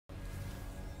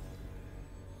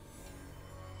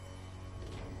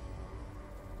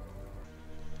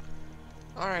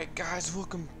Alright guys,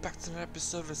 welcome back to another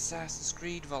episode of Assassin's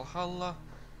Creed Valhalla.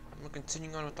 We're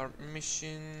continuing on with our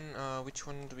mission. Which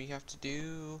one do we have to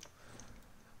do?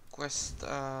 Quest,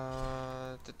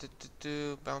 Bounce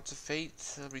of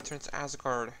Fate, return to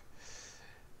Asgard.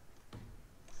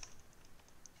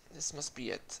 This must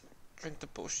be it. Drink the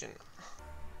potion.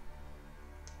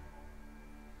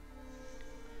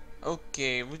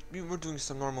 Okay, we're doing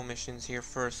some normal missions here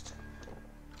first.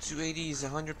 280 is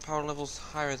 100 power levels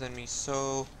higher than me,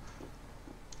 so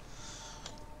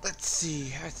let's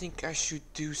see. I think I should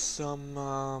do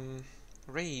some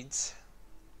raids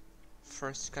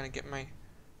first. Gotta get my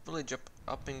village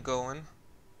up and going.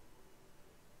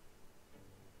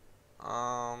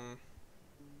 Yeah,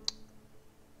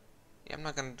 I'm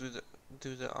not gonna do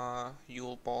the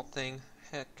Yule Ball thing.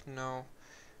 Heck no.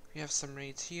 We have some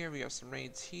raids here. We have some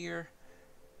raids here.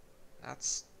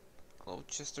 That's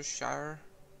Gloucestershire.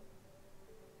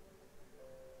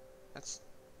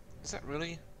 Is that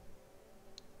really?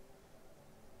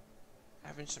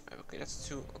 Having some, okay, that's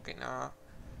two. Okay, nah.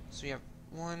 So we have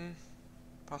 1,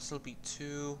 possibly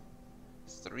 2,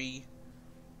 3,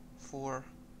 4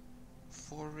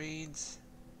 raids,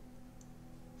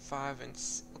 5 and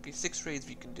okay, 6 raids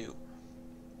we can do.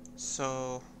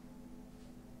 So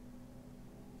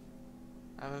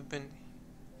I haven't been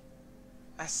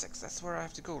Essex. That's where I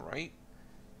have to go, right?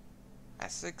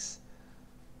 Essex.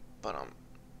 But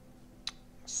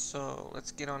so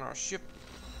let's get on our ship.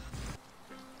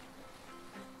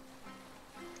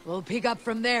 We'll pick up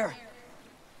from there.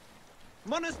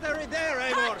 Monastery there,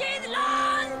 Eivor!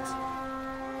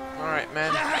 Alright,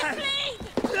 man.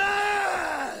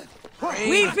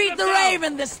 We feed the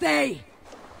raven this day!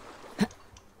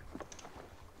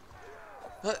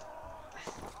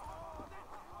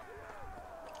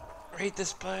 Raid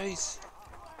this place.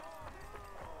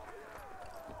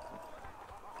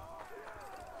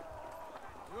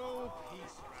 No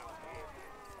peace around here.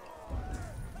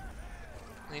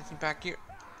 Anything back here?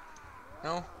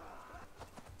 No?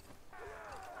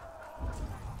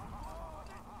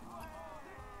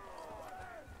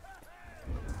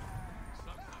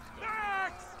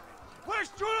 Max! We're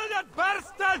shooting at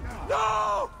Barston!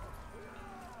 No!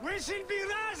 We should be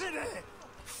resident!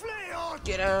 Flee on!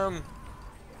 Get him!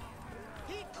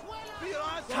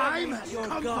 Time has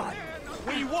come.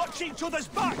 We watch each other's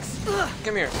backs!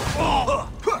 Come here.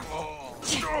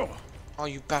 Oh,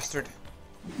 you bastard.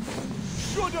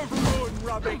 Should have run,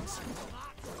 rabbits!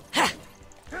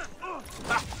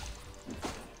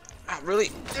 Ah,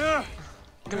 really?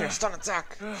 Come here, stun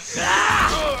attack.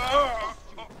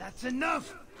 That's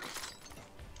enough!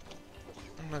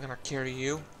 I'm not gonna carry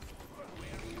you.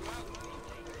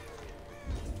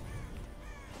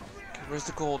 Okay, where's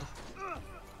the gold?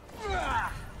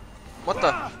 What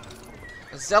the?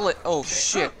 A zealot? Oh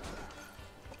shit.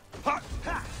 Oh,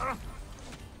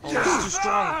 he's too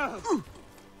strong.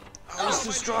 Oh, he's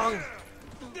too strong.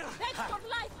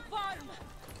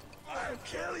 I'll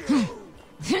kill you!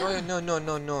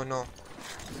 No.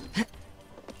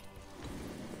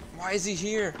 Why is he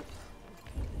here?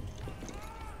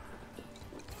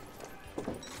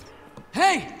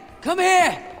 Hey! Come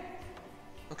here!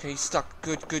 Okay, he's stuck.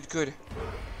 Good.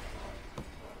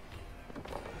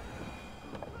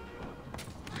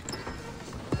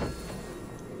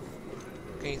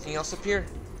 Okay, anything else up here?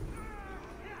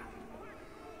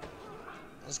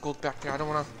 There's gold back there. I don't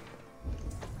wanna.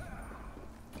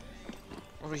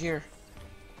 Over here.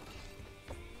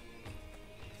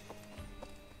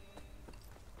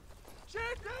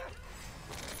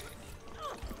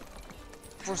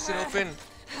 Force it open.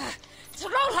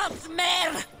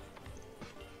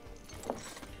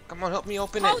 Come on, help me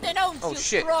open it. Oh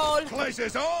shit. Place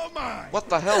is all mine! What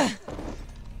the hell?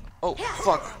 Oh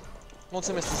fuck. Won't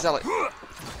I miss the zealot?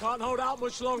 Can't hold out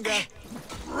much longer.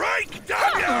 Break,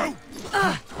 damn you!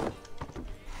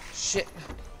 Shit.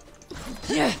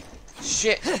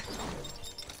 Shit.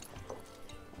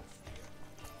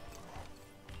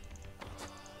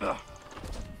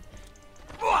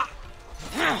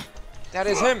 That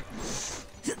is him.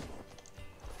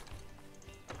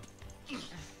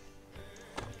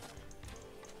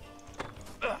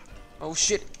 Oh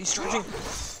shit, he's charging.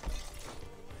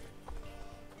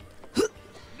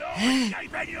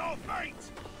 Escape in your fate!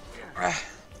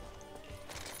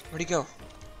 Where'd he go?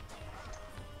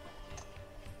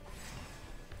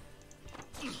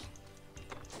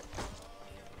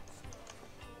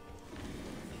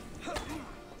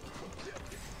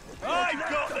 I've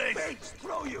got this!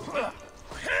 Throw you! Help!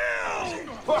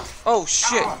 Oh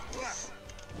shit. Help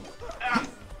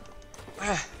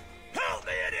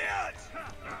the idiot!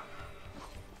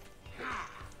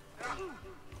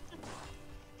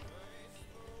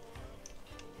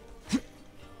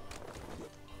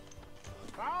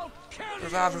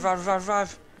 Revive, revive, revive,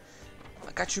 revive.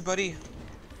 I got you, buddy.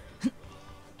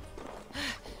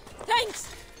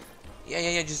 Thanks!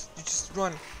 Yeah, just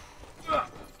run.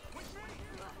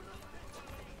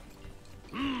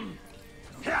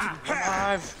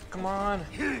 Revive, come on.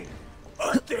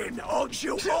 Then odds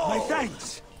you all. My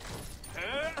thanks.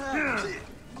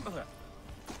 I'm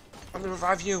gonna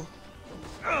revive you.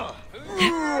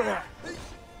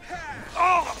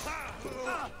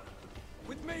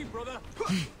 With me, brother.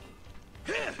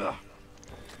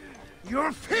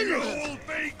 You're finished. You'll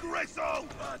be gristle.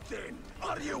 Then,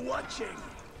 are you watching?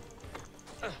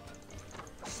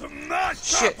 Smash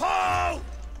Shit. the pole!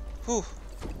 Whew.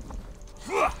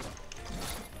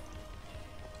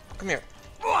 Come here.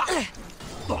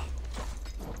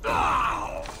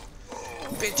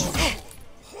 Bitch.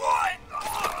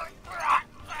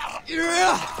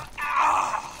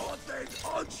 Oh, then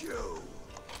odds you.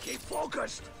 Keep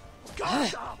focused.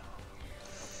 Guard up.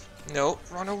 No,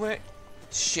 run away.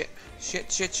 Shit.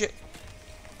 Shit.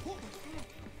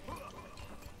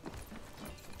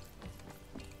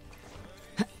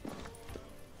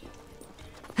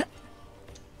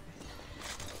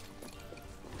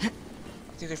 I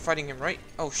think they're fighting him, right?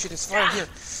 Oh shit, it's fire here.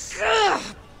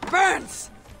 Burns!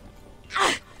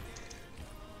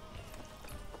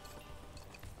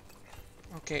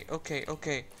 Okay.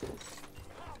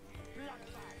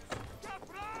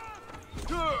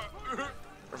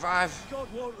 Revive. God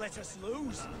won't let us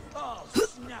lose. I'll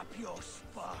snap your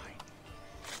spine.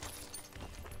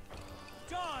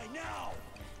 Die now.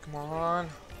 Come on.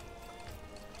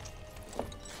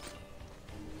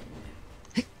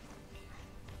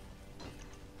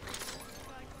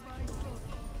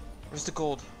 Where's the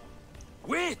gold?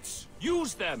 Wits,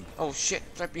 use them. Oh shit,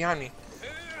 it's right behind me.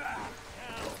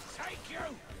 I'll take you.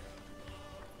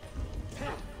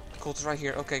 Gold's right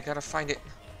here. Okay, gotta find it.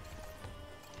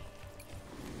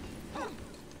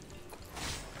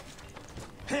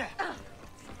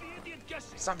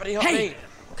 Somebody help Hey! me!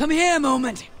 Come here a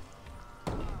moment!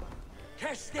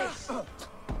 Catch this.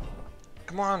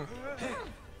 Come on!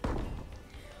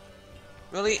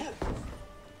 Really?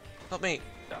 Help me!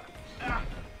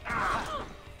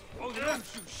 Oh, don't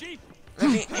you sheep. Let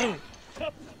me in!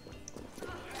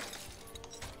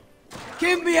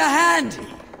 Give me a hand!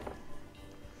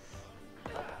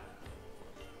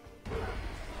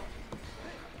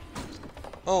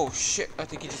 Oh shit, I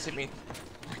think he just hit me.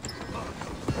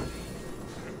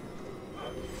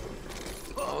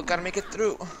 Oh, we gotta make it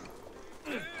through.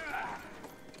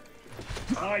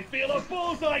 I feel a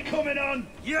bullseye coming on.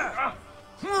 Yeah.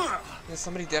 Is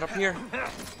somebody dead up here?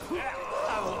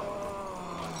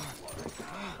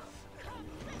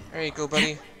 There you go,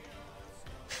 buddy.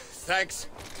 Thanks.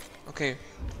 Okay.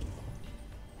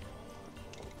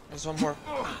 There's one more.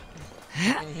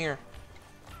 In here.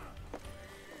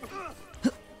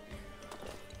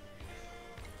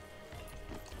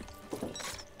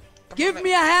 Give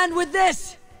me a hand with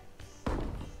this!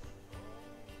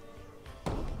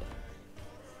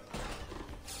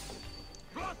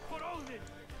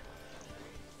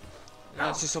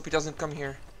 Let's just hope he doesn't come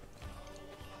here.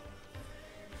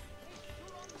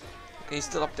 Okay, he's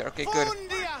still up there. Okay, good.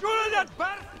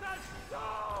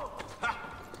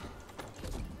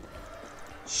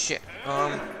 Shit.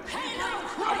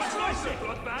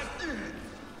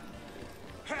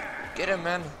 Get him,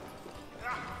 man.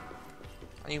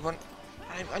 I need one.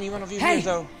 I need one of you Hey! here,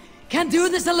 though. Can't do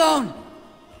this alone!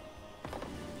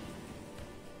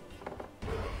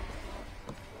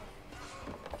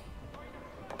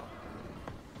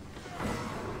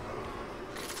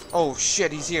 Oh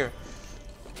shit, he's here.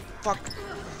 Fuck.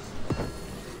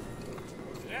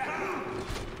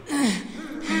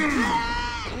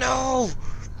 No!